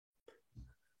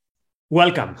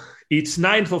Welcome. It's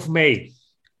 9th of May.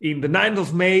 In the 9th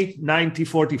of May,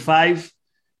 1945,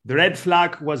 the red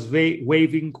flag was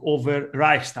waving over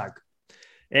Reichstag.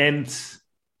 And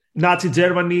Nazi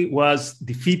Germany was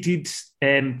defeated,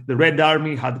 and the Red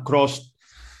Army had crossed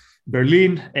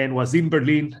Berlin and was in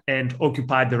Berlin and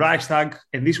occupied the Reichstag.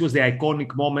 And this was the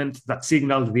iconic moment that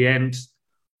signaled the end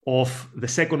of the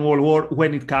Second World War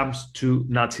when it comes to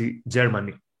Nazi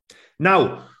Germany.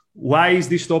 Now, why is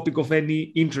this topic of any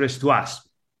interest to us?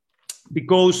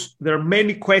 Because there are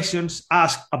many questions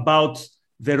asked about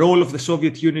the role of the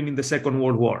Soviet Union in the Second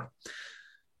World War.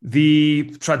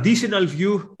 The traditional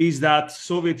view is that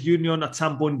Soviet Union at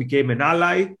some point became an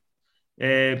ally.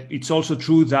 It's also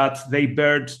true that they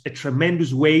bared a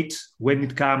tremendous weight when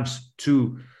it comes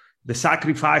to the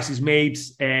sacrifices made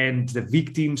and the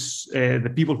victims,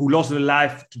 the people who lost their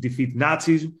life to defeat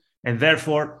Nazism, and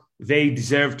therefore they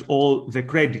deserved all the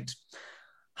credit.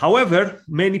 However,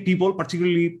 many people,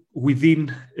 particularly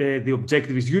within the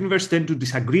objectivist universe, tend to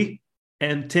disagree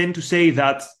and tend to say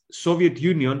that Soviet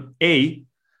Union,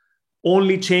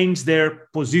 only changed their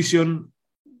position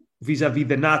vis-a-vis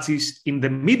the Nazis in the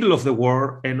middle of the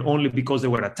war and only because they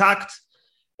were attacked.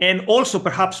 And also,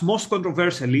 perhaps most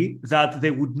controversially, that they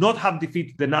would not have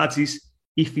defeated the Nazis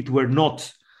if it were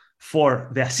not for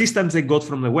the assistance they got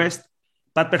from the West.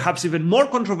 But perhaps even more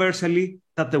controversially,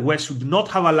 that the West should not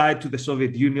have allied to the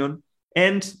Soviet Union.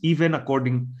 And even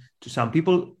according to some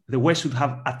people, the West should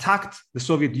have attacked the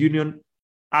Soviet Union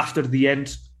after the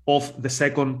end of the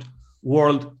Second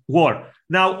World War.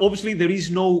 Now, obviously, there is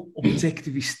no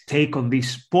objectivist take on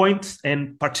this point.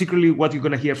 And particularly what you're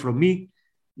going to hear from me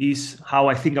is how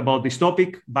I think about this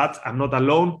topic. But I'm not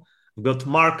alone. I've got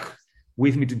Mark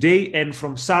with me today. And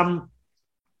from some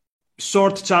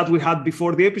short chat we had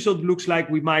before the episode, looks like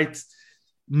we might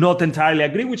not entirely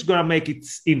agree, which is going to make it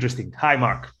interesting. Hi,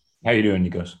 Mark. How you doing,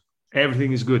 Nikos?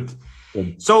 Everything is good.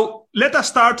 So let us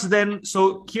start then.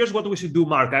 So here's what we should do,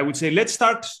 Mark. I would say let's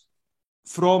start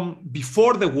from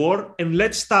before the war and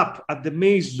let's pause at the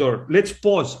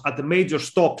major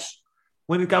stops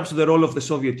when it comes to the role of the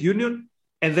Soviet Union,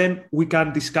 and then we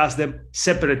can discuss them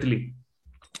separately.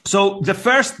 So the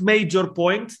first major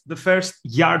point, the first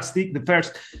yardstick, the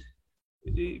first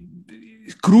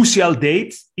crucial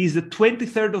date is the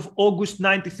 23rd of August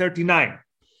 1939,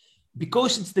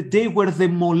 because it's the day where the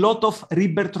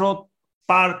Molotov-Ribbentrop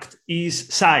Pact is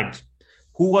signed.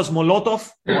 Who was Molotov?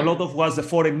 Molotov was the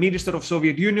foreign minister of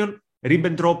Soviet Union.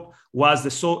 Ribbentrop was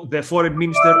the foreign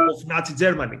minister of Nazi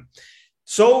Germany.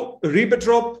 So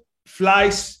Ribbentrop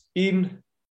flies in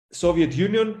Soviet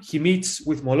Union. He meets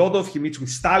with Molotov, he meets with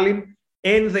Stalin,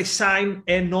 and they sign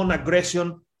a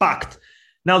non-aggression pact.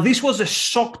 Now, this was a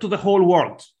shock to the whole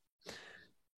world.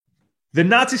 The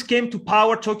Nazis came to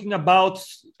power talking about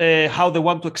how they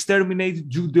want to exterminate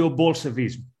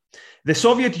Judeo-Bolshevism. The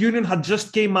Soviet Union had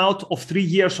just came out of 3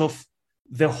 years of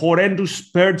the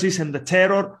horrendous purges and the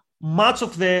terror, much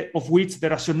of which, the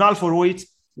rationale for which,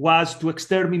 was to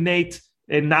exterminate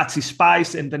Nazi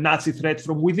spies and the Nazi threat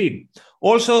from within.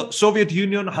 Also, Soviet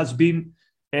Union has been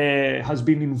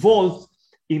involved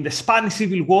in the Spanish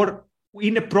Civil War,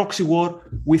 in a proxy war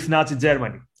with Nazi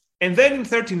Germany. And then in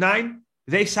 1939,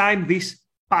 they signed this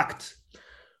pact.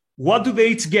 What do they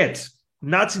each get?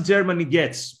 Nazi Germany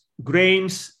gets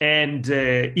grains and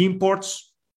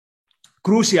imports,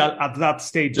 crucial at that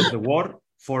stage of the war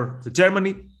for the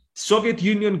Germany. Soviet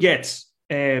Union gets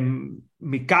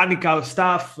mechanical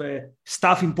stuff,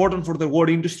 stuff important for the war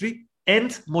industry,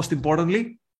 and most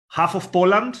importantly, half of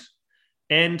Poland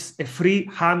and a free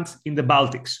hand in the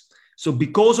Baltics. So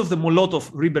because of the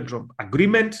Molotov-Ribbentrop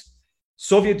agreement,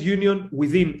 Soviet Union,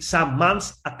 within some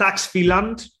months, attacks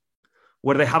Finland,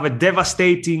 where they have a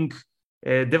devastating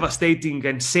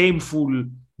and shameful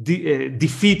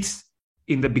defeat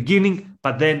in the beginning,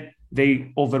 but then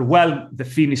they overwhelm the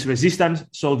Finnish resistance,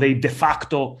 so they de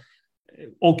facto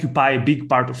occupy a big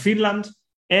part of Finland,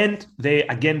 and they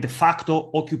again de facto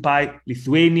occupy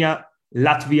Lithuania,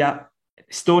 Latvia,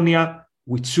 Estonia,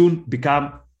 which soon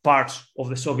become parts of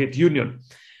the Soviet Union.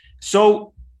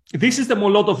 So this is the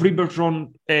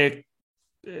Molotov-Ribbentrop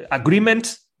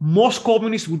agreement. Most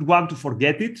communists would want to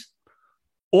forget it,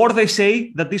 or they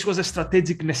say that this was a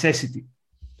strategic necessity.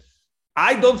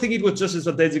 I don't think it was just a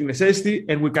strategic necessity,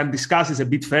 and we can discuss this a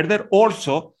bit further.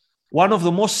 Also, one of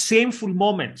the most shameful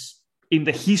moments in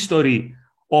the history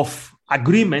of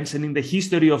agreements and in the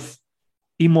history of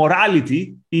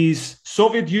immorality is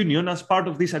Soviet Union, as part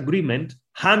of this agreement,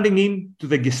 handing in to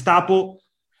the Gestapo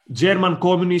German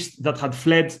communists that had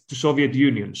fled to Soviet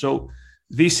Union. So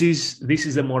this is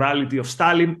the morality of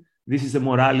Stalin. This is the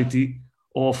morality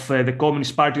of the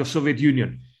Communist Party of Soviet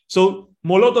Union. So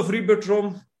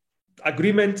Molotov-Ribbentrop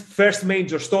agreement, first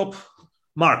major stop.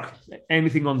 Mark,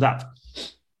 anything on that?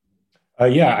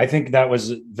 Yeah, I think that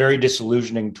was very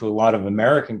disillusioning to a lot of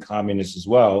American communists as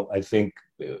well. I think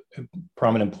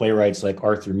prominent playwrights like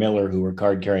Arthur Miller, who were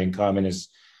card-carrying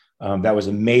communists, that was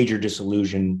a major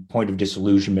point of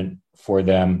disillusionment for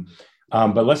them.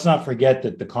 But let's not forget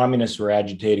that the communists were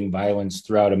agitating violence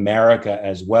throughout America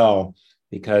as well,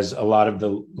 because a lot of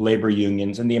the labor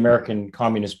unions and the American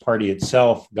Communist Party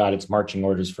itself got its marching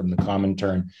orders from the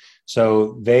Comintern.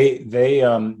 So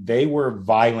they were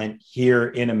violent here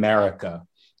in America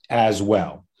as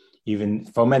well, even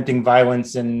fomenting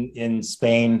violence in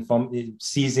Spain,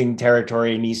 seizing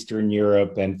territory in Eastern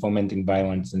Europe, and fomenting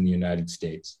violence in the United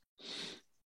States.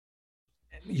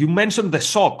 You mentioned the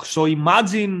shock. So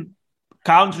imagine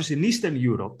countries in Eastern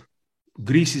Europe,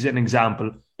 Greece is an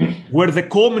example, where the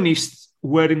communists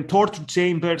were in torture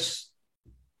chambers,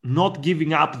 not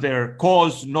giving up their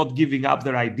cause, not giving up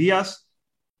their ideas,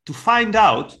 to find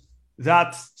out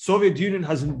that Soviet Union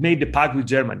has made a pact with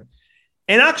Germany.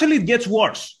 And actually it gets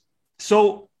worse.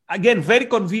 So again, very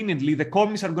conveniently, the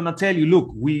communists are going to tell you,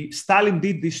 look, Stalin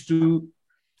did this to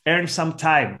earn some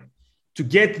time, to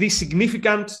get this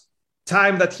significant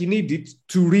time that he needed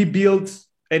to rebuild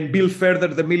and build further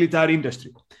the military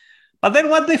industry. But then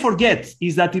what they forget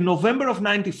is that in November of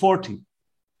 1940,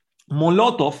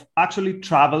 Molotov actually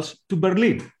travels to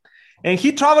Berlin. And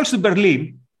he travels to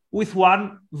Berlin with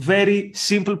one very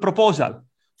simple proposal: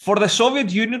 for the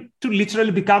Soviet Union to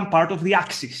literally become part of the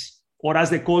Axis, or as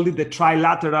they called it, the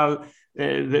trilateral,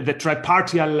 the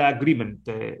tripartite agreement,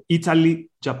 Italy,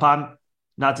 Japan,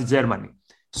 Nazi Germany.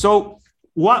 So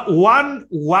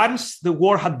once the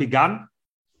war had begun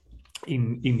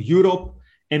in Europe,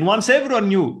 and once everyone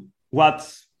knew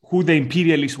who the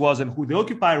imperialist was and who the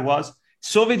occupier was,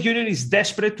 Soviet Union is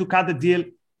desperate to cut a deal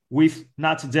with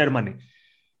Nazi Germany.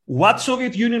 What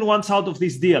Soviet Union wants out of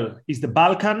this deal is the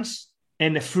Balkans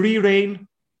and a free reign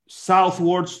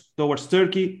southwards towards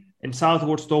Turkey and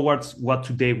southwards towards what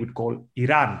today would call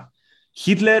Iran.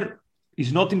 Hitler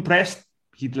is not impressed.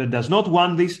 Hitler does not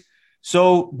want this.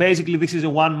 So basically, this is a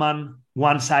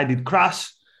one-sided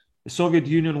crash. The Soviet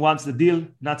Union wants the deal.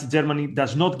 Nazi Germany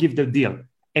does not give the deal.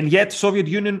 And yet Soviet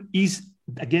Union is,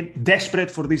 again,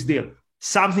 desperate for this deal,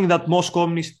 something that most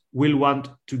communists will want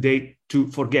today to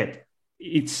forget.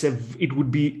 It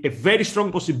would be a very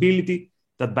strong possibility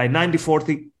that by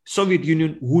 1940, Soviet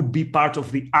Union would be part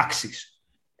of the Axis.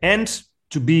 And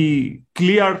to be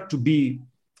clear, to be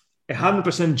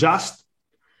 100% just,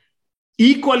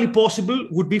 equally possible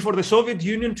would be for the Soviet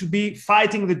Union to be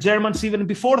fighting the Germans even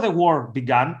before the war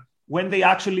began, when they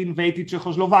actually invaded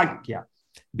Czechoslovakia,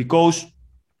 because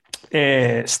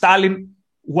Stalin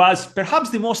was perhaps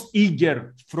the most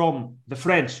eager from the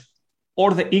French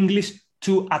or the English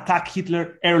to attack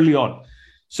Hitler early on.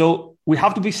 So we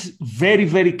have to be very,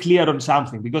 very clear on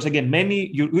something, because again,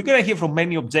 we're going to hear from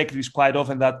many objectives quite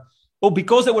often that,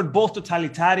 because they were both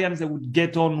totalitarians, they would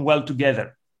get on well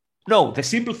together. No, the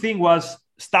simple thing was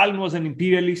Stalin was an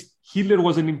imperialist, Hitler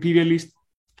was an imperialist.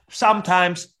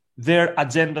 Sometimes their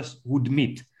agendas would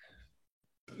meet.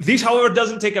 This, however,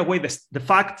 doesn't take away the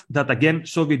fact that, again,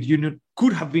 Soviet Union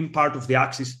could have been part of the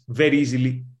Axis very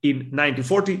easily in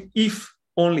 1940 if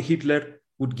only Hitler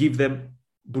would give them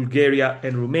Bulgaria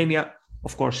and Romania.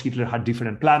 Of course, Hitler had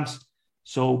different plans,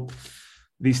 so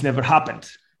this never happened.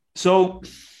 So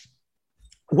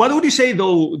what would you say,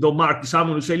 though, Mark, to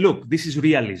someone who say, look, this is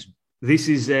realism. This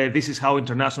is how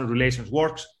international relations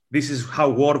works. This is how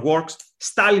war works.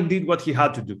 Stalin did what he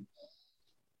had to do.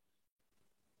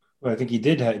 Well, I think he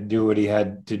did do what he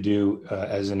had to do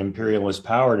as an imperialist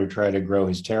power to try to grow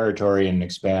his territory and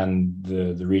expand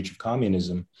the reach of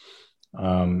communism.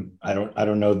 I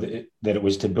don't know that it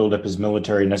was to build up his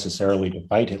military necessarily to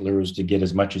fight Hitler. It was to get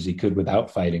as much as he could without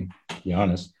fighting, to be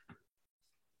honest.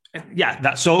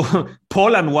 Yeah, so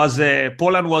Poland was a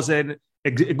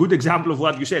good example of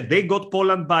what you said. They got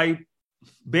Poland by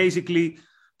basically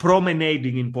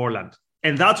promenading in Poland.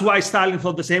 And that's why Stalin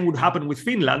thought the same would happen with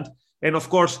Finland. And of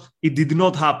course, it did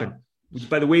not happen. Which,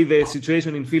 by the way, the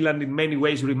situation in Finland in many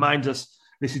ways reminds us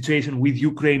the situation with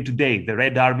Ukraine today. The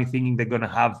Red Army thinking they're going to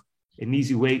have an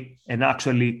easy way and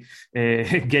actually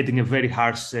getting a very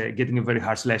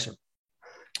harsh lesson.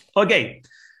 Okay,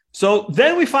 so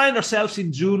then we find ourselves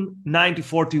in June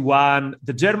 1941.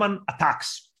 The German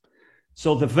attacks.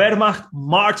 So the Wehrmacht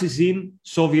marches in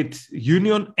Soviet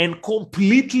Union and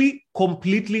completely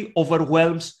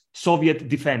overwhelms Soviet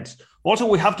defense. Also,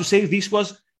 we have to say this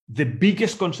was the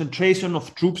biggest concentration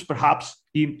of troops perhaps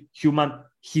in human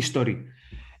history.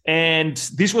 And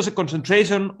this was a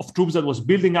concentration of troops that was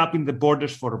building up in the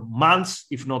borders for months,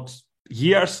 if not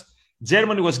years.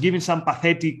 Germany was giving some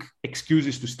pathetic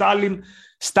excuses to Stalin.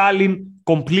 Stalin,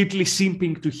 completely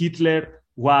simping to Hitler,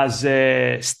 was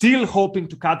still hoping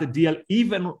to cut a deal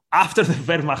even after the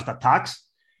Wehrmacht attacks.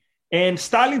 And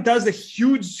Stalin does a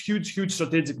huge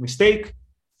strategic mistake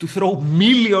to throw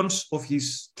millions of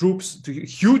his troops, to a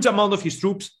huge amount of his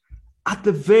troops at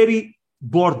the very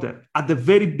border, at the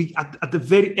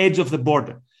very edge of the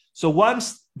border. So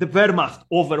once the Wehrmacht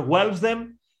overwhelms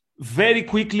them, very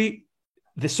quickly,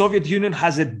 the Soviet Union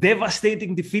has a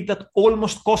devastating defeat that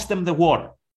almost cost them the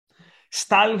war.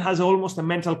 Stalin has almost a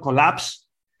mental collapse.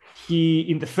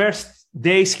 In the first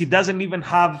days, he doesn't even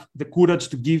have the courage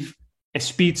to give a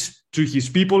speech to his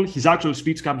people. His actual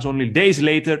speech comes only days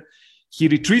later. He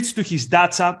retreats to his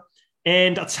dacha,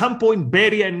 and at some point,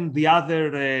 Beria and the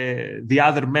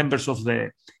other members of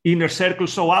the inner circle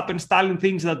show up, and Stalin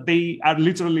thinks that they are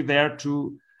literally there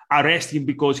to arrest him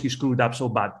because he screwed up so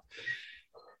bad.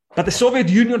 But the Soviet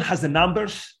Union has the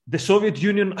numbers. The Soviet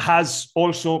Union has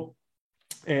also,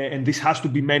 and this has to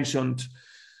be mentioned,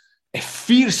 a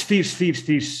fierce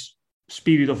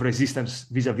spirit of resistance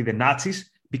vis-a-vis the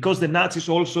Nazis, because the Nazis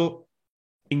also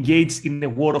engaged in a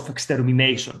war of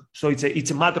extermination. So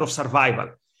it's a matter of survival.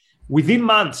 Within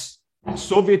months,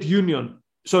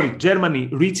 Germany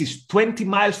reaches 20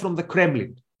 miles from the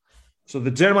Kremlin. So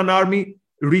the German army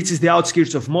reaches the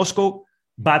outskirts of Moscow,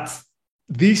 but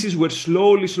this is where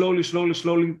slowly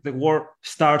the war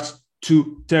starts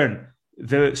to turn.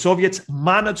 The Soviets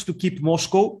managed to keep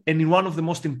Moscow, and in one of the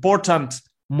most important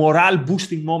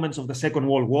morale-boosting moments of the Second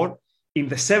World War, in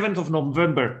the 7th of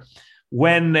November,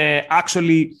 when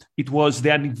actually it was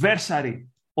the anniversary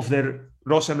of the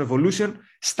Russian Revolution,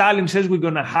 Stalin says we're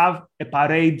going to have a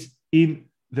parade in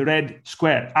the Red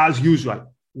Square, as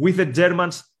usual, with the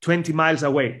Germans 20 miles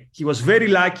away. He was very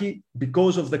lucky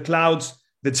because of the clouds.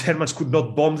 The Germans could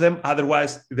not bomb them.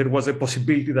 Otherwise, there was a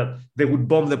possibility that they would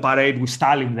bomb the parade with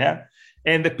Stalin there.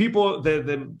 And the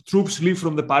troops leave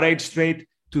from the parade straight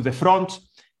to the front.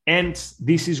 And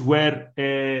this is where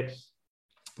the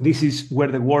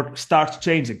war starts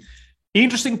changing.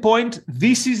 Interesting point.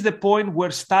 This is the point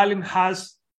where Stalin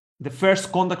has the first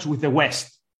contacts with the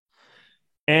West.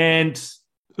 And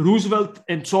Roosevelt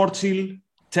and Churchill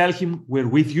tell him, we're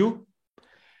with you.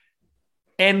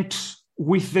 And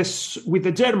with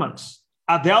the Germans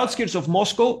at the outskirts of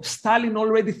Moscow, Stalin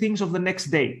already thinks of the next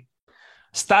day.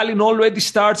 Stalin already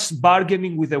starts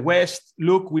bargaining with the West.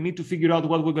 Look, we need to figure out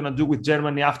what we're going to do with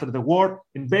Germany after the war.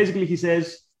 And basically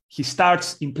he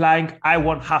starts implying, I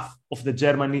want half of the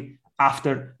Germany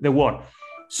after the war.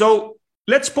 So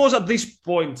let's pause at this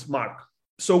point, Mark.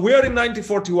 So we are in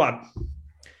 1941.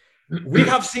 We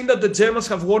have seen that the Germans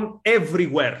have won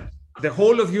everywhere. The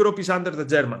whole of Europe is under the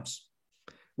Germans,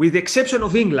 with the exception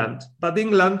of England. But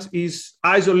England is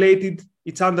isolated.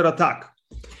 It's under attack.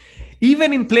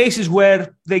 Even in places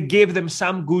where they gave them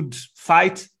some good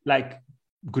fight, like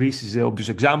Greece is the obvious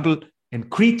example, and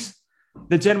Crete,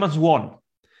 the Germans won.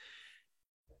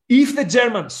 If the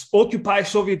Germans occupy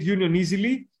Soviet Union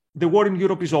easily, the war in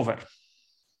Europe is over.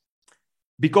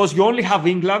 Because you only have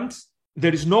England,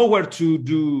 there is nowhere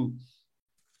to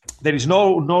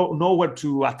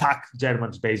attack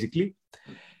Germans, basically.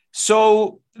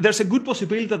 So there's a good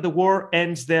possibility that the war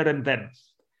ends there and then.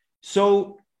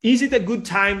 So is it a good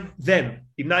time then,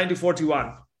 in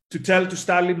 1941, to tell to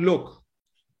Stalin, look,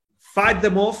 fight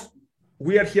them off.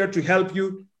 We are here to help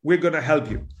you. We're going to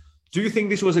help you. Do you think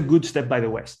this was a good step by the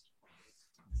West?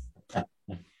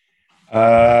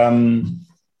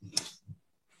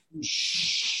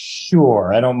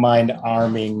 Sure. I don't mind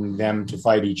arming them to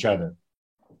fight each other.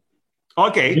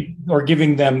 Okay. Or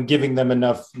giving them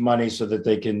enough money so that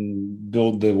they can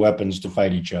build the weapons to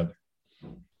fight each other.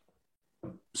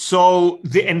 So,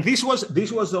 this was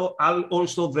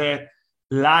also the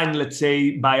line, let's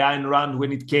say, by Ayn Rand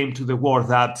when it came to the war,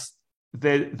 that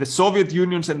the Soviet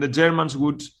Union and the Germans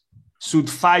should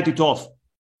fight it off.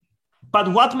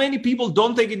 But what many people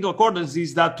don't take into accordance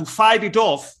is that to fight it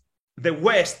off, the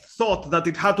West thought that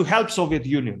it had to help Soviet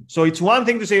Union. So it's one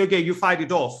thing to say, okay, you fight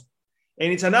it off.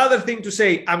 And it's another thing to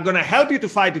say, I'm going to help you to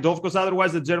fight it off because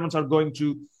otherwise the Germans are going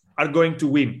to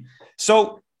win.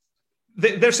 So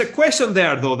there's a question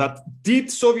there, though, that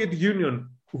did Soviet Union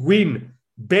win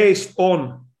based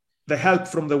on the help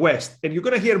from the West? And you're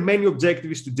going to hear many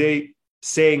objectivists today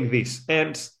saying this.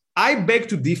 And I beg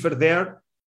to differ there.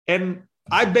 And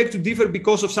I beg to differ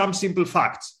because of some simple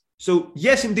facts. So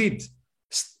yes, indeed,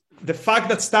 the fact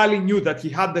that Stalin knew that he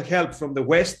had the help from the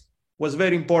West was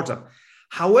very important.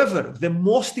 However, the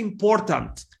most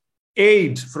important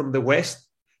aid from the West,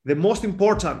 the most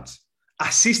important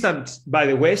assistance by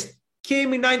the West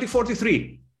came in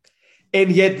 1943.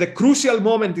 And yet the crucial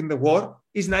moment in the war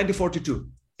is 1942.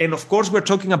 And of course, we're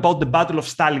talking about the Battle of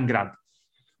Stalingrad.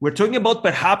 We're talking about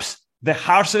perhaps the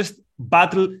harshest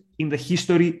battle in the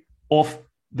history of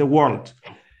the world.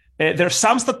 There are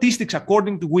some statistics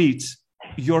according to which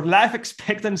your life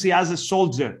expectancy as a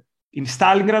soldier in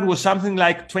Stalingrad was something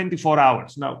like 24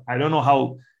 hours. Now, I don't know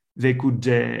how they could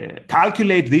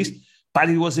calculate this, but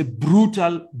it was a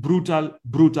brutal, brutal,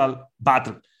 brutal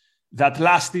battle that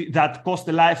cost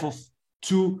the life of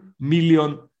 2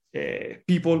 million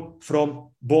people from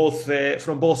both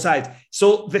sides.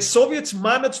 So the Soviets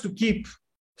managed to keep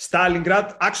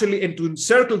Stalingrad, actually, and to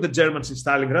encircle the Germans in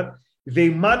Stalingrad. They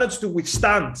managed to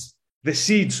withstand the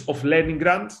siege of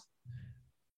Leningrad.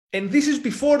 And this is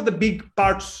before the big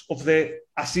parts of the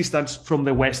assistance from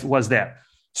the West was there.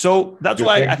 So that's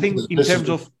why I think in terms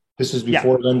of... This is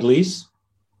before Lend-Lease?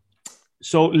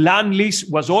 So Lend-Lease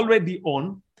was already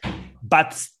on,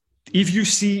 but if you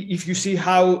see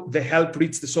how the help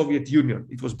reached the Soviet Union,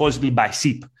 it was possibly by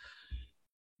ship.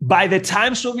 By the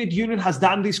time Soviet Union has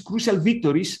done these crucial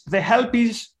victories,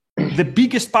 the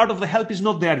biggest part of the help is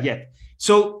not there yet.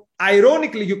 So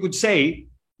ironically, you could say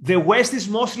the West is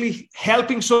mostly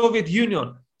helping Soviet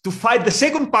Union to fight the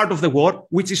second part of the war,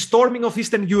 which is storming of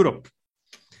Eastern Europe.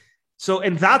 So,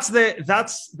 and that's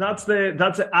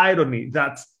the irony,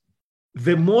 that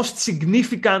the most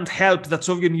significant help that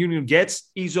Soviet Union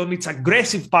gets is on its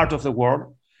aggressive part of the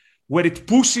war, where it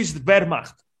pushes the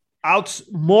Wehrmacht out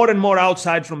more and more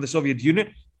outside from the Soviet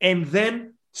Union, and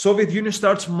then Soviet Union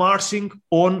starts marching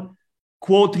on,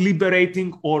 quote,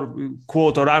 liberating or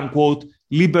quote or unquote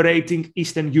liberating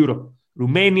Eastern Europe,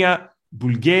 Romania,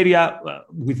 Bulgaria,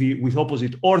 with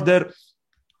opposite order,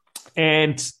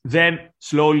 and then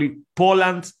slowly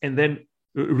Poland, and then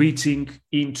reaching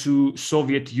into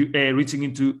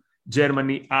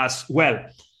Germany as well.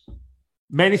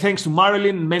 Many thanks to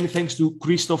Marilyn, many thanks to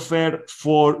Christopher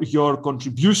for your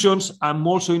contributions. I'm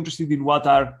also interested in what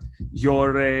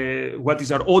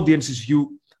is our audience's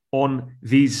view on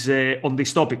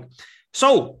this topic.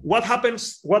 So what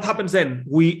happens then?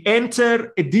 We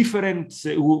enter a different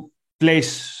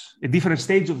place, a different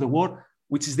stage of the war,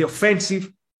 which is the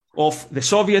offensive of the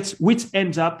Soviets, which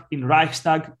ends up in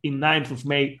Reichstag in 9th of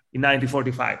May in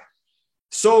 1945.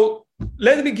 So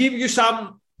let me give you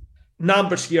some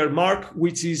numbers here, Mark,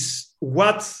 which is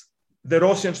what the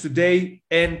Russians today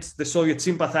and the Soviet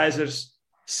sympathizers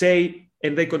say,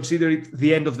 and they consider it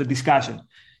the end of the discussion.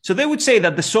 So they would say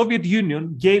that the Soviet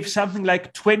Union gave something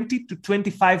like 20 to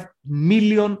 25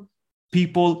 million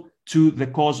people to the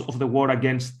cause of the war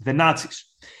against the Nazis.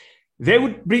 They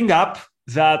would bring up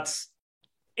that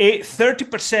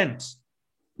 30%,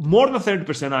 more than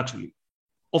 30% actually,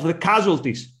 of the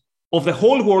casualties of the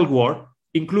whole World War,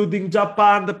 including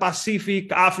Japan, the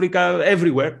Pacific, Africa,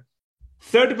 everywhere,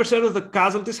 30% of the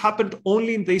casualties happened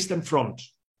only in the Eastern Front.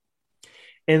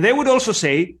 And they would also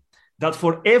say that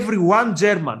for every one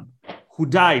German who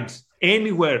died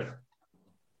anywhere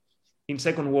in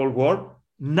Second World War,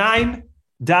 9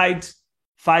 died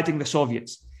fighting the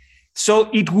Soviets. So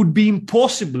it would be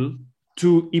impossible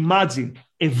to imagine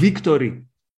a victory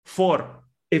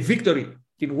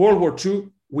in World War II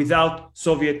without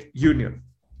Soviet Union.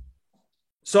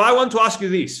 So I want to ask you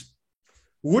this.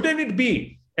 Wouldn't it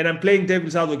be, and I'm playing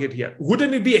devil's advocate here,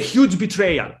 wouldn't it be a huge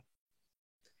betrayal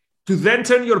to then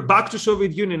turn your back to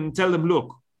Soviet Union and tell them,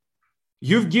 look,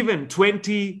 you've given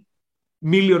 20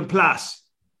 million plus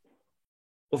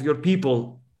of your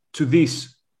people to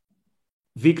this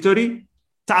victory.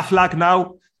 Tough luck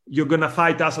now, you're going to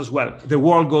fight us as well. The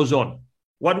war goes on.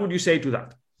 What would you say to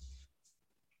that?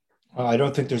 I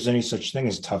don't think there's any such thing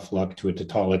as tough luck to a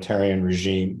totalitarian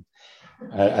regime.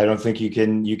 I don't think you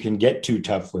can get too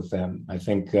tough with them. I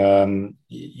think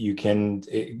you can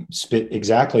spit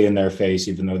exactly in their face,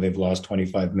 even though they've lost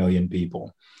 25 million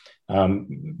people.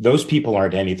 Those people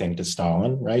aren't anything to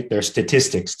Stalin, right? They're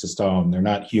statistics to Stalin. They're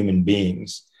not human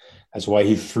beings. That's why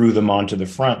he threw them onto the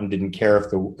front and didn't care if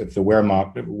the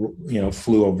Wehrmacht,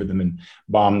 flew over them and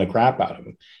bombed the crap out of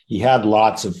them. He had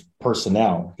lots of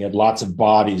personnel. He had lots of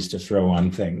bodies to throw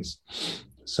on things.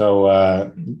 So I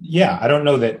don't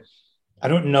know that.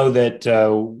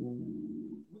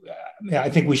 I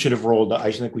think we should have rolled.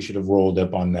 I think we should have rolled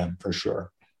up on them for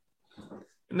sure.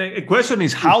 The question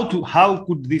is how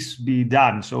could this be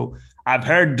done? So I've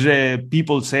heard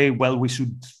people say, well, we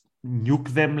should nuke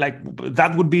them. Like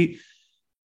that would be.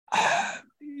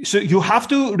 So you have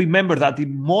to remember that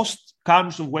in most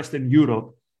countries of Western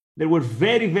Europe, there were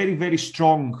very, very, very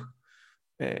strong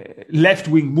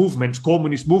left-wing movements,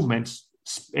 communist movements.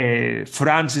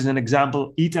 France is an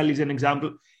example, Italy is an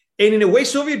example. And in a way,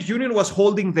 Soviet Union was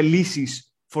holding the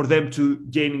leases for them to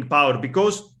gaining power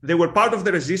because they were part of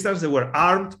the resistance, they were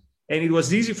armed, and it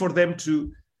was easy for them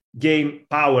to gain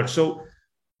power. So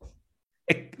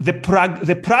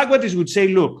the pragmatists would say,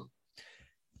 look,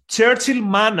 Churchill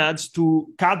managed to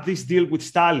cut this deal with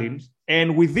Stalin,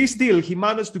 and with this deal, he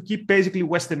managed to keep basically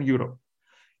Western Europe.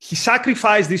 He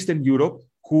sacrificed Eastern Europe,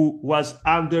 who was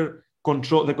under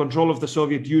the control of the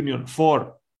Soviet Union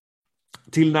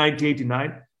till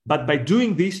 1989. But by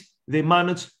doing this, they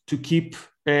managed to keep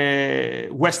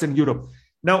Western Europe.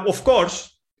 Now, of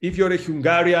course, if you're a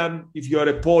Hungarian, if you're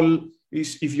a Pole,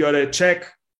 if you're a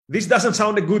Czech, this doesn't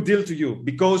sound a good deal to you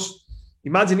because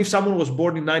imagine if someone was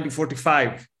born in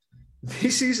 1945.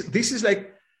 This is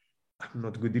like, I'm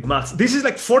not good at maths. This is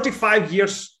like 45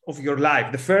 years of your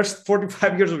life. The first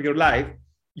 45 years of your life,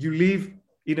 you live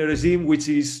in a regime which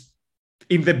is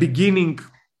in the beginning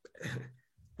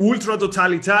ultra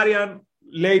totalitarian.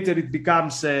 Later it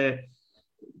becomes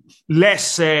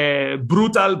less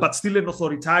brutal, but still an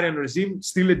authoritarian regime,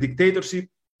 still a dictatorship,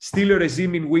 still a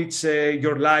regime in which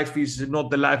your life is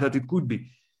not the life that it could be.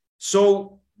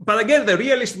 So, but again, the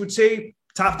realist would say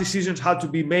tough decisions had to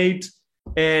be made,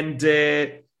 and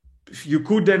you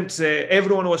couldn't,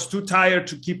 everyone was too tired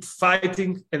to keep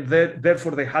fighting, and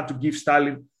therefore they had to give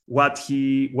Stalin what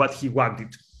he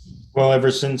wanted. Well,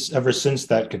 ever since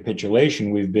that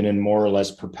capitulation, we've been in more or less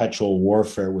perpetual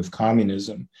warfare with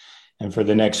communism. And for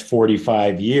the next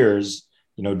 45 years,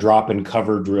 drop and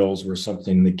cover drills were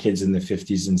something the kids in the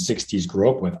 50s and 60s grew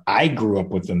up with. I grew up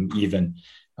with them even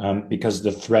because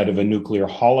the threat of a nuclear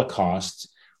holocaust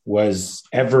was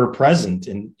ever present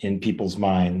in people's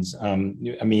minds. I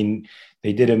mean,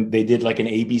 they did like an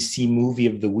ABC movie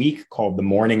of the week called The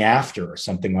Morning After or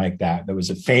something like that. There was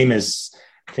a famous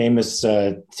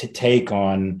take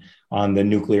on the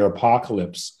nuclear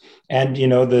apocalypse. And,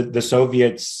 the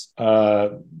Soviets,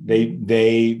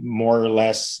 they more or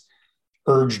less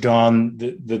urged on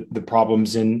the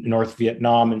problems in North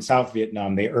Vietnam and South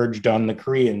Vietnam. They urged on the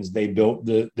Koreans. They built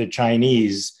the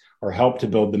Chinese, or helped to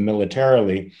build them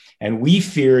militarily. And we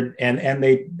feared, and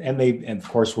of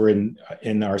course we're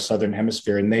in our Southern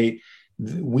hemisphere, and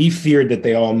we feared that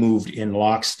they all moved in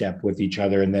lockstep with each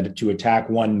other, and that to attack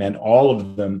one meant all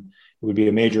of them. It would be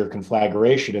a major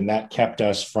conflagration, and that kept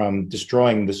us from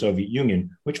destroying the Soviet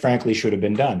Union, which frankly should have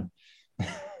been done.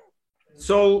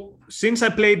 So since I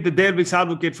played the devil's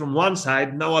advocate from one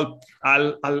side, now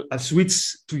I'll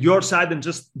switch to your side and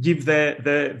just give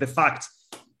the facts.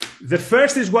 The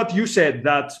first is what you said,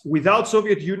 that without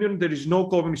Soviet Union, there is no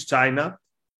communist China.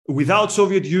 Without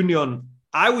Soviet Union,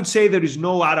 I would say there is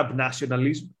no Arab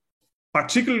nationalism,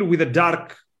 particularly with the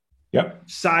dark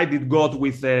side it got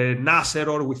with Nasser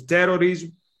or with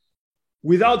terrorism.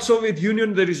 Without Soviet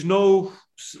Union, there is no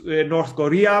North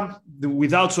Korea.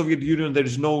 Without Soviet Union, there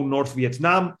is no North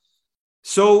Vietnam.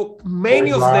 So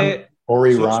many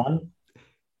Iran.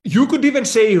 You could even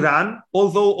say Iran,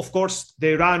 although, of course,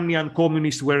 the Iranian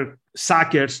communists were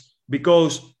suckers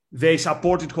because they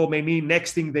supported Khomeini.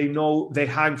 Next thing they know, they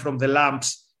hang from the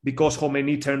lamps because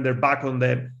Khomeini turned their back on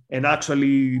them and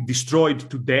actually destroyed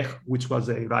Tudeh, which was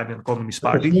the Iranian Communist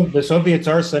Party. The Soviets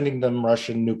are sending them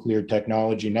Russian nuclear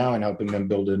technology now and helping them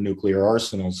build a nuclear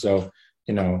arsenal. So,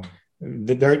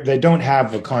 they don't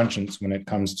have a conscience when it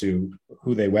comes to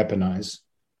who they weaponize.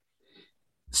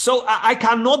 So I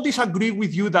cannot disagree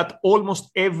with you that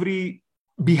almost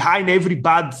behind every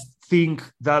bad thing,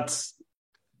 that's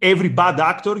every bad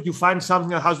actor, you find something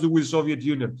that has to do with the Soviet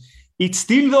Union. It's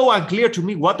still, though, unclear to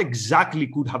me what exactly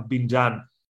could have been done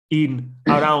in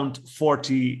around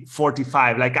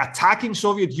 45. Like attacking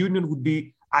Soviet Union would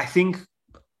be, I think,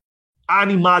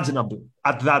 unimaginable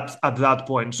at that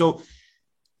point. So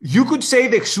you could say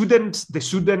they shouldn't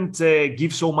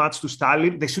give so much to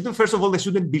Stalin. They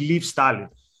shouldn't believe Stalin.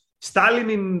 Stalin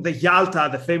in the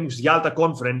famous Yalta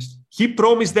conference, he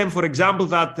promised them, for example,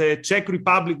 that the Czech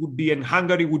Republic would be and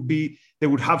Hungary would be, they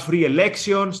would have free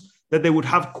elections, that they would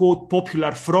have, quote,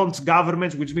 popular front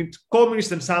governments, which means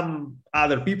communists and some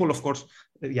other people, of course.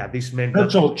 This meant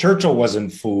Churchill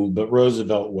wasn't fooled, but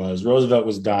Roosevelt was. Roosevelt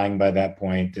was dying by that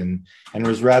point and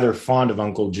was rather fond of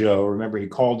Uncle Joe. Remember, he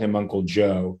called him Uncle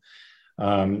Joe.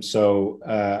 For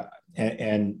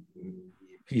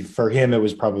him, it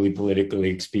was probably politically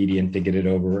expedient to get it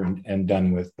over and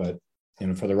done with. But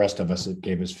for the rest of us, it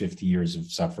gave us 50 years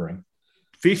of suffering.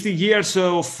 50 years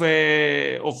of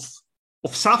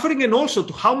suffering, and also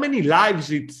to how many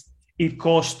lives it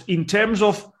cost in terms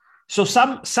of. So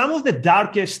some of the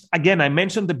darkest, again, I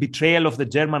mentioned the betrayal of the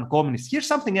German communists. Here's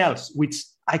something else which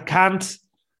I can't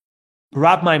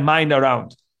wrap my mind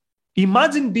around.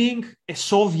 Imagine being a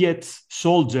Soviet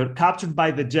soldier captured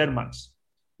by the Germans,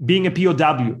 being a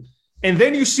POW. And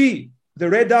then you see the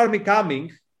Red Army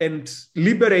coming and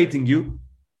liberating you.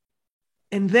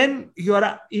 And then you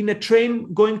are in a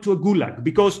train going to a gulag,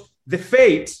 because the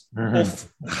fate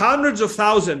of hundreds of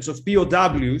thousands of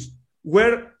POWs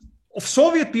of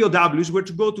Soviet POWs were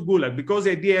to go to gulag, because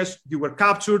the idea is you were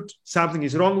captured, something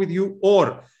is wrong with you,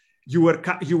 or you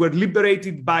were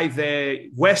liberated by the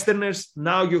Westerners.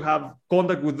 Now you have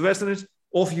contact with Westerners.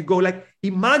 Off you go. Like,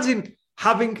 imagine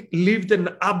having lived an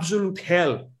absolute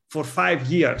hell for 5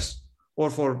 years, or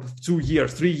for 2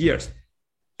 years, 3 years.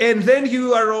 And then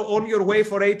you are on your way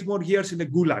for 8 more years in a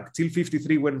gulag till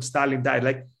 1953 when Stalin died.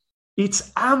 Like,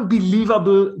 it's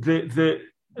unbelievable the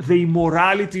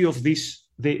immorality of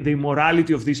the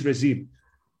immorality of this regime.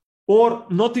 Or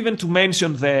not even to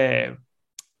mention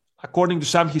according to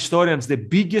some historians, the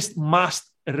biggest mass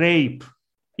rape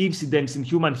incidents in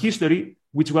human history,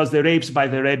 which was the rapes by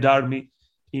the Red Army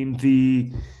in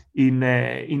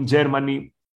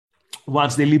Germany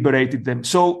once they liberated them.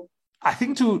 So I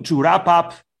think to wrap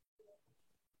up,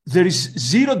 there is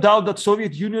zero doubt that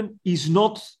Soviet Union is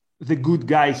not the good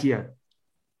guy here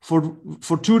for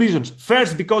 2 reasons.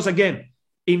 First, because again,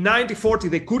 in 1940,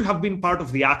 they could have been part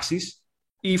of the Axis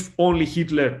if only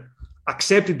Hitler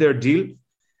accepted their deal.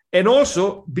 And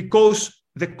also because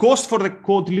the cost for the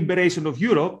quote liberation of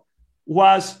Europe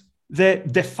was the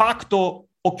de facto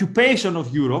occupation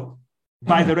of Europe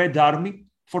by the Red Army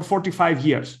for 45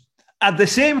 years. At the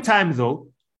same time, though,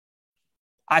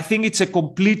 I think it's a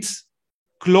complete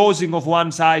closing of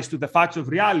one's eyes to the facts of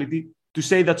reality to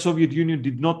say that Soviet Union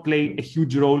did not play a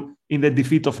huge role in the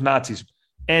defeat of Nazism.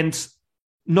 And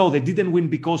no, they didn't win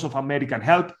because of American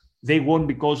help. They won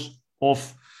because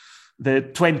of the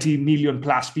 20 million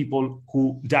plus people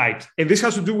who died. And this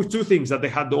has to do with 2 things, that they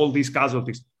had all these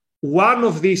casualties. One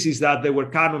of these is that they were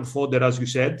cannon fodder, as you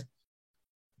said.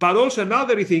 But also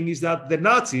another thing is that the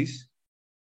Nazis,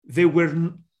 they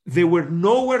were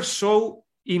nowhere so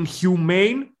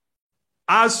inhumane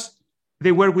as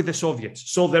they were with the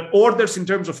Soviets. So their orders in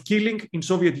terms of killing in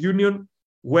Soviet Union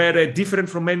were different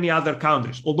from many other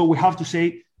countries. Although we have to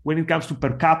say, when it comes to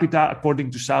per capita,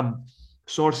 according to some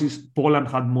sources, Poland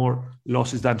had more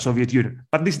losses than Soviet Union.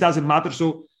 But this doesn't matter.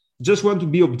 So just want to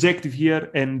be objective here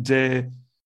and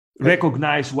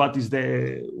recognize what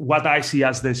I see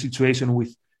as the situation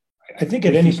with I think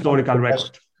at any historical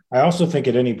record. I also think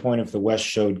at any point, if the West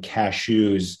showed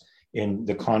cashews in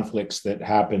the conflicts that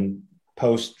happened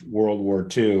post World War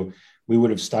II, we would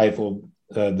have stifled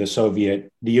the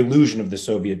illusion of the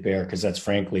Soviet bear, because that's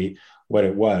frankly what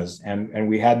it was. And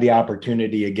we had the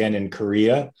opportunity again in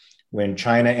Korea when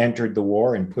China entered the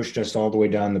war and pushed us all the way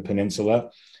down the peninsula.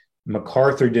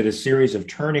 MacArthur did a series of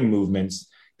turning movements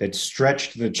that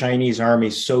stretched the Chinese army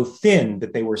so thin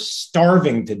that they were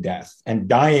starving to death and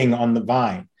dying on the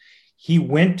vine. He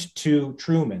went to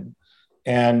Truman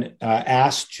and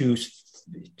asked to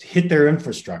hit their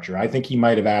infrastructure. I think he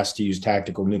might have asked to use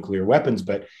tactical nuclear weapons,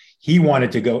 but he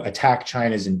wanted to go attack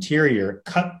China's interior,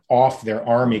 cut off their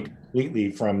army completely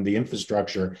from the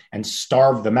infrastructure and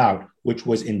starve them out, which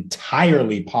was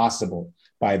entirely possible,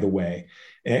 by the way.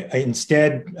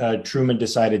 Instead, Truman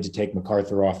decided to take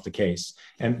MacArthur off the case.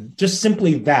 And just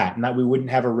simply that, and that we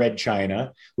wouldn't have a red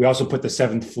China. We also put the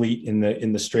 7th Fleet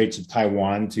in the Straits of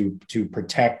Taiwan to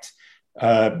protect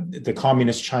the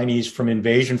communist Chinese from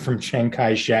invasion from Chiang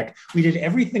Kai-shek. We did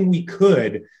everything we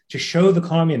could to show the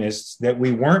communists that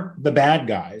we weren't the bad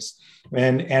guys.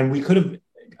 And we could have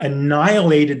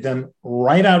annihilated them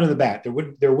right out of the bat.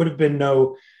 There would have been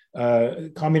no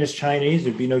communist Chinese,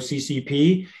 there'd be no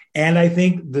CCP. And I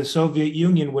think the Soviet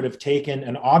Union would have taken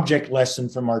an object lesson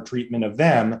from our treatment of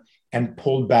them and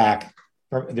pulled back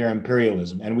from their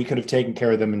imperialism. And we could have taken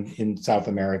care of them in South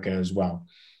America as well.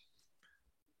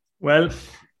 Well,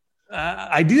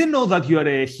 I didn't know that you are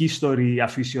a history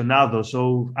aficionado,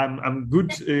 so I'm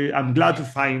good. I'm glad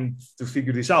to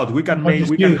figure this out. We can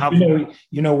have.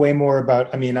 You know way more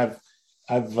about. I mean, I've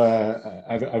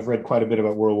read quite a bit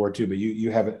about World War II, but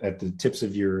you have it at the tips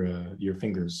of your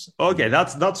fingers. Okay,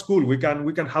 that's cool. We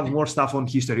can have more stuff on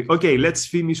history. Okay, let's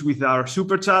finish with our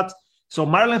super chat. So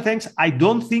Marilyn, thanks. I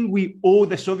don't think we owe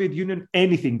the Soviet Union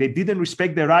anything. They didn't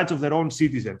respect the rights of their own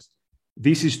citizens.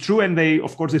 This is true, and they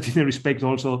didn't respect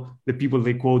also the people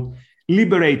they quote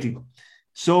liberating.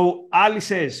 So Ali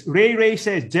says, Ray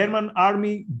says, German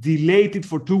army delayed it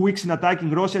for 2 weeks in attacking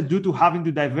Russia due to having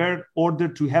to divert order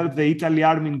to help the Italy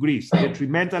army in Greece.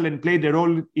 Detrimental and played a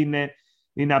role in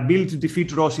ability to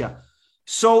defeat Russia.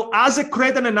 So as a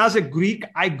Cretan and as a Greek,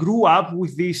 I grew up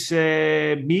with this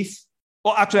myth.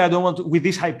 Oh, actually, I don't want to, with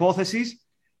this hypothesis.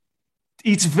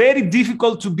 It's very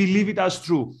difficult to believe it as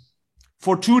true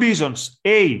for 2 reasons.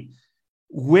 A,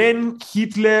 when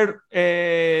Hitler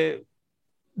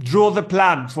drew the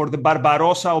plan for the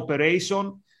Barbarossa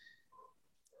operation,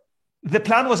 the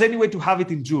plan was anyway to have it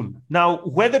in June. Now,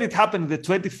 whether it happened the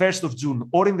 21st of June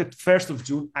or in the 1st of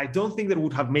June, I don't think that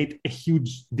would have made a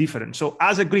huge difference. So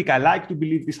as a Greek, I like to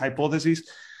believe this hypothesis.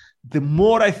 The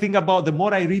more I think about, the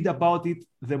more I read about it,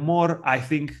 the more I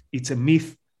think it's a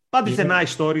myth. But it's a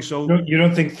nice story. So you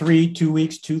don't think 2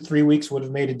 weeks, 3 weeks would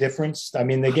have made a difference? I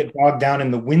mean, they get bogged down in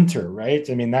the winter, right?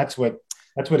 I mean, that's what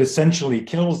essentially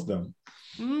kills them.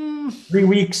 3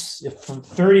 weeks,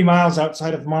 30 miles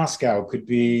outside of Moscow could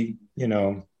be,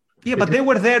 Yeah, but they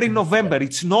were there in November.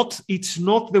 It's not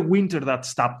the winter that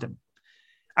stopped them.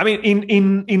 I mean,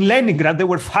 in Leningrad, they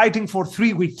were fighting for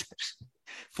 3 winters,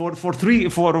 for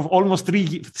almost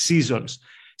 3 seasons.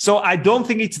 So I don't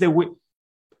think it's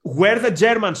were the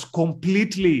Germans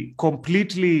completely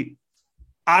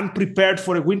unprepared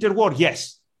for a winter war?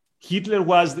 Yes.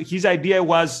 His idea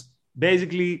was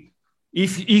basically,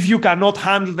 if you cannot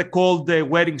handle the cold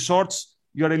wearing shorts,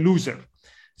 you're a loser.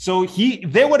 So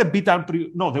they were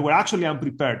they were actually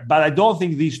unprepared, but I don't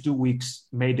think these 2 weeks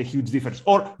made a huge difference.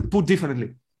 Or put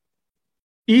differently,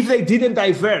 if they didn't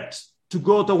divert to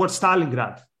go towards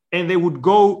Stalingrad and they would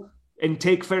go and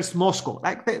take first Moscow,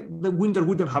 like the winter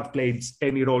wouldn't have played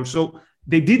any role. So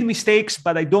they did mistakes,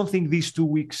 but I don't think these 2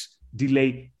 weeks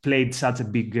delay played such a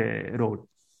big role.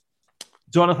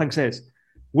 Jonathan says,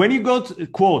 when you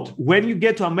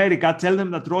get to America, tell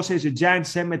them that Russia is a giant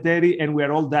cemetery and we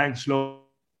are all dying slow.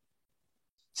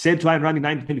 Said to Ayn Rand in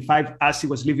 1925 as he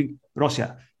was leaving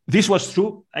Russia. This was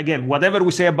true. Again, whatever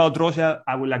we say about Russia,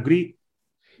 I will agree.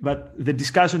 But the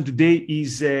discussion today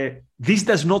is this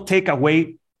does not take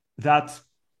away that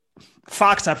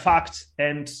facts are facts.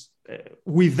 And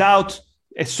without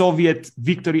a Soviet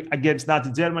victory against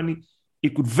Nazi Germany,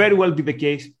 it could very well be the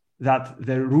case that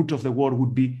the route of the war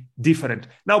would be different.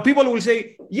 Now, people will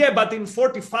say, yeah, but in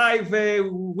 1945,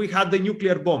 we had the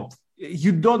nuclear bomb.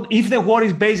 If the war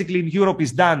is basically in Europe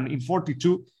is done in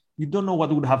 1942, you don't know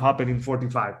what would have happened in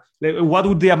 1945. What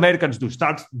would the Americans do?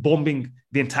 Start bombing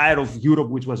the entire of Europe,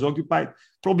 which was occupied?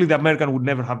 Probably the American would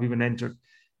never have even entered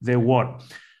the war.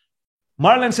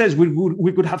 Marlon says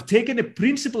we could have taken a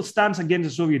principled stance against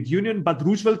the Soviet Union, but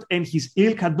Roosevelt and his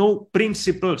ilk had no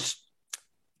principles.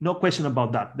 No question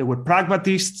about that. They were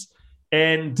pragmatists,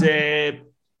 and they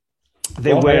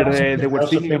were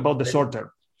thinking about the short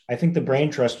term. I think the brain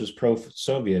trust was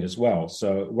pro-Soviet as well.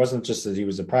 So it wasn't just that he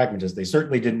was a pragmatist. They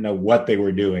certainly didn't know what they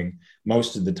were doing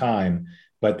most of the time,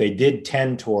 but they did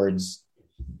tend towards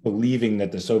believing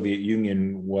that the Soviet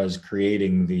Union was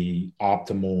creating the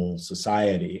optimal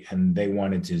society, and they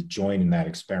wanted to join in that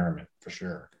experiment for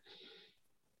sure.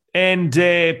 And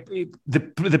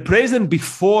the president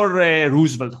before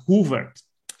Roosevelt, Hoover,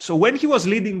 so when he was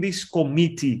leading this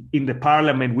committee in the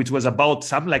parliament, which was about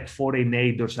something like foreign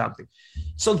aid or something,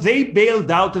 so they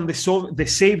bailed out and they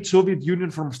saved Soviet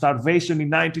Union from starvation in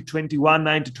 1921,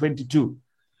 1922.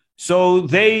 So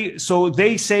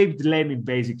they saved Lenin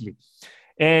basically.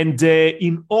 And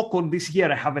in Ocon this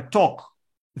year, I have a talk,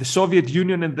 the Soviet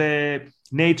Union and the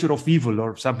Nature of Evil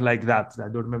or something like that. I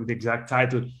don't remember the exact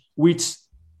title, which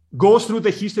goes through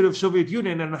the history of Soviet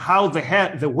Union and how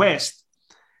the West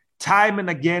time and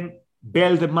again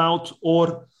bailed them out,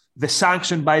 or the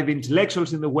sanction by the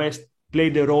intellectuals in the West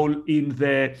played a role in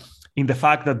the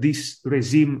fact that this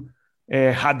regime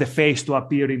had the face to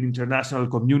appear in international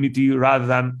community rather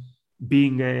than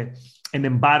being an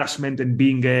embarrassment and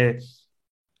being a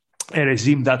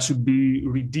regime that should be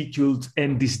ridiculed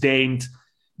and disdained.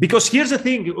 Because here's the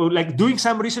thing, like doing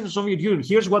some research in the Soviet Union,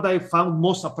 here's what I found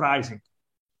most surprising.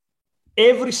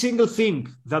 Every single thing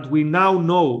that we now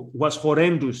know was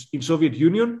horrendous in Soviet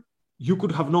Union, you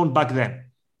could have known back then.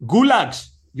 Gulags,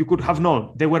 you could have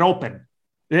known. They were open.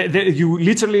 You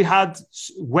literally had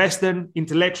Western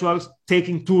intellectuals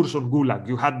taking tours on Gulag.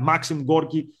 You had Maxim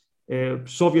Gorky,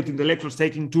 Soviet intellectuals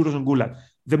taking tours on Gulag.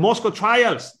 The Moscow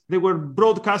trials, they were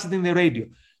broadcasted in the radio.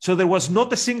 So there was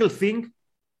not a single thing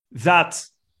that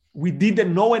we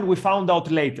didn't know and we found out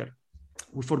later.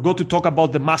 We forgot to talk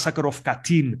about the massacre of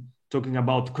Katyn, talking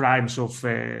about crimes of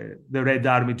the Red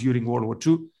Army during World War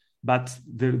II, but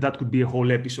that could be a whole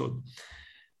episode.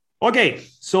 Okay,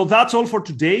 so that's all for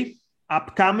today.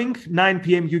 Upcoming 9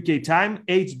 p.m. UK time,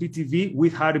 HBTV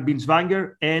with Harry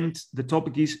Binswanger, and the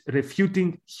topic is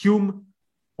refuting Hume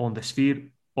on the sphere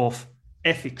of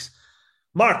ethics.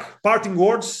 Mark, parting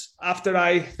words after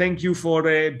I thank you for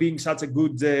being such a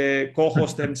good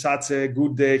co-host and such a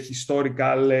good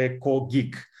historical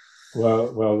co-geek.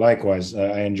 Well, likewise.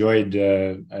 I enjoyed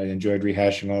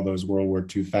rehashing all those World War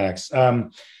II facts.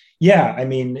 Yeah, I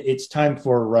mean, it's time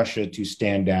for Russia to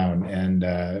stand down, and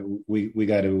we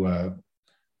got to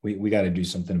we got to do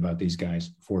something about these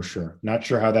guys for sure. Not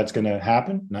sure how that's going to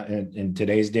happen, not in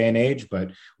today's day and age,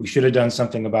 but we should have done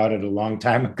something about it a long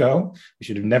time ago. We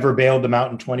should have never bailed them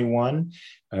out in 21.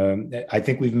 I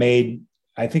think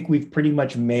we've pretty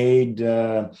much made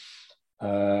the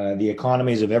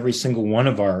economies of every single one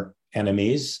of our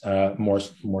enemies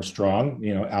more strong.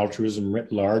 You know, altruism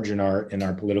writ large in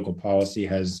our political policy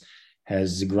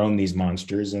has grown these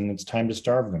monsters, and it's time to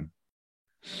starve them.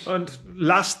 And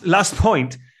last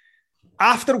point.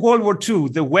 After World War II,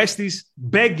 the West is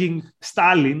begging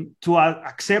Stalin to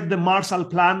accept the Marshall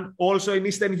Plan also in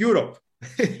Eastern Europe.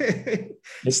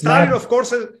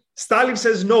 Stalin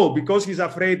says no because he's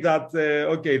afraid that they're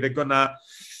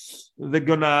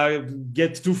gonna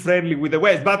get too friendly with the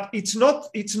West. But it's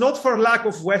not for lack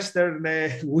of Western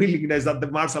willingness that the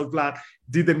Marshall Plan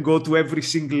didn't go to every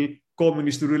single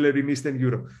communist ruler in Eastern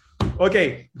Europe.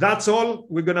 Okay, that's all.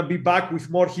 We're gonna be back with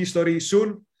more history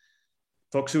soon.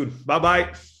 Talk soon.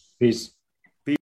 Bye-bye. Peace.